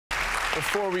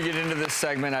Before we get into this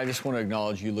segment, I just want to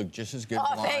acknowledge you look just as good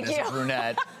blonde as a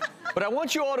brunette. But I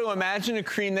want you all to imagine a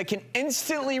cream that can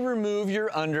instantly remove your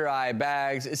under-eye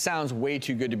bags. It sounds way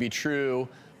too good to be true,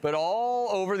 but all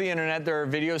over the internet there are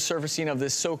videos surfacing of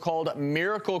this so-called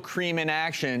miracle cream in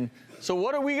action. So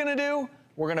what are we gonna do?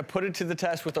 We're gonna put it to the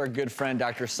test with our good friend,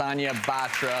 Dr. Sonia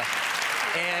Batra,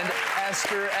 and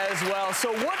Esther as well.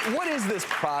 So what is this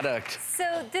product?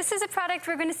 So this is a product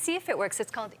we're going to see if it works.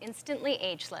 It's called Instantly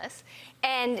Ageless.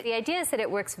 And the idea is that it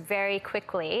works very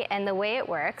quickly. And the way it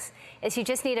works is you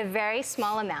just need a very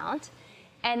small amount.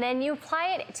 And then you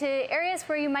apply it to areas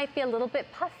where you might be a little bit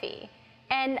puffy.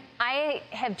 And I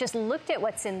have just looked at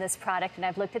what's in this product, and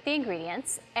I've looked at the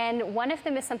ingredients. And one of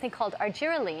them is something called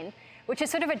argireline, which is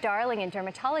sort of a darling in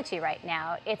dermatology right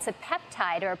now. It's a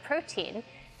peptide or a protein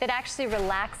that actually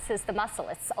relaxes the muscle.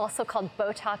 It's also called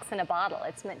Botox in a bottle.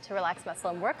 It's meant to relax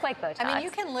muscle and work like Botox. I mean, you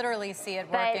can literally see it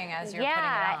working as you're putting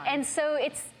it on. And so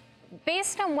it's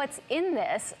based on what's in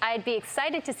this, I'd be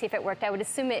excited to see if it worked. I would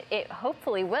assume it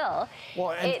hopefully will.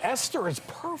 Well, and Esther is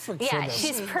perfect for this. Yeah,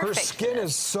 she's perfect. Her skin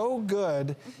is so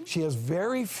good. She has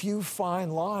very few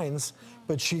fine lines,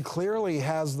 but she clearly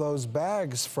has those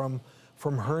bags from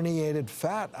herniated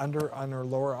fat on her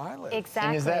lower eyelid. Exactly.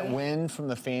 And is that wind from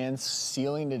the fans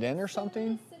sealing it in or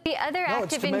something? The other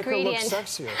active ingredient.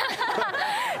 It's to make her look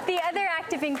sexier. The other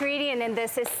active ingredient in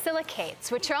this is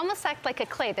silicates, which almost act like a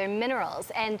clay. They're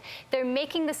minerals, and they're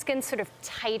making the skin sort of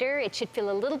tighter. It should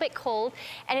feel a little bit cold,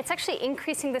 and it's actually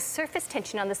increasing the surface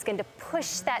tension on the skin to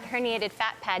push that herniated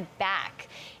fat pad back.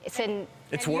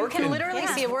 It's working. You can literally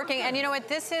see it working. And you know what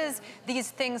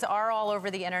these things are all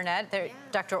over the internet.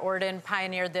 Dr. Orden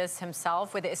pioneered this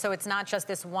himself with it. So it's not just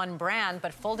this one brand,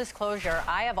 but full disclosure,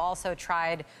 I have also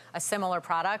tried a similar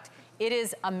product. It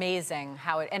is amazing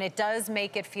and it does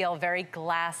make it feel very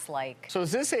glass-like. So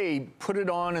is this a put it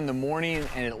on in the morning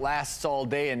and it lasts all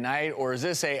day and night, or is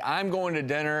this a I'm going to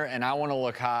dinner and I want to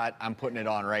look hot, I'm putting it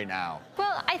on right now?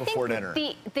 Well, I think dinner.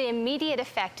 the immediate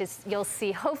effect is, you'll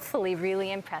see, hopefully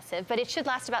really impressive, but it should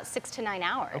last about 6 to 9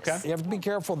 hours. Okay. You have to be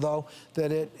careful, though,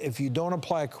 that if you don't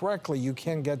apply it correctly, you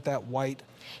can get that white,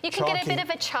 you can get a bit of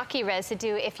a chalky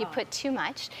residue if you put too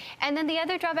much. And then the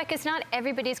other drawback is not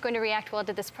everybody's going to react well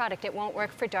to this product. It won't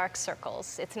work for dark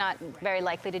circles. It's not very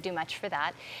likely to do much for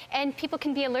that. And people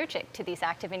can be allergic to these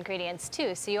active ingredients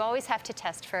too, so you always have to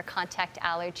test for a contact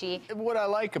allergy. What I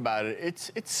like about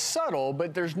it, it's subtle,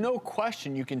 but there's no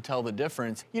question you can tell the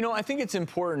difference. You know, I think it's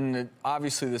important that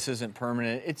obviously this isn't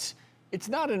permanent. It's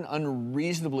not an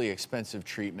unreasonably expensive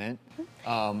treatment.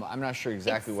 I'm not sure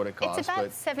exactly what it costs. It's about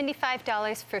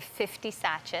 $75 for 50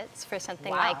 sachets for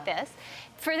something like this.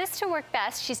 For this to work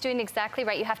best, she's doing exactly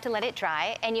right. You have to let it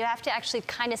dry, and you have to actually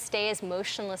kind of stay as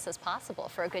motionless as possible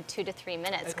for a good 2 to 3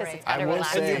 minutes, because it's got to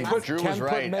relax the muscle. Drew was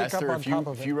right. Esther,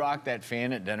 if you rock that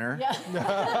fan at dinner,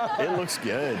 it looks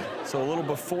good. So a little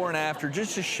before and after,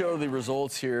 just to show the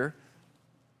results here.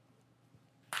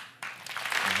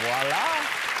 Voila.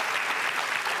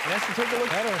 Esther, take a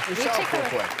look at it yourself real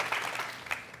quick.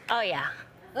 Oh, yeah.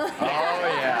 Oh,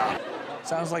 yeah.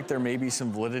 Sounds like there may be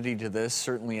some validity to this.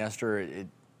 Certainly, Esther,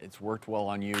 it's worked well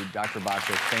on you. Dr.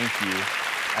 Batra, thank you,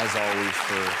 as always,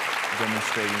 for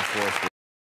demonstrating for us.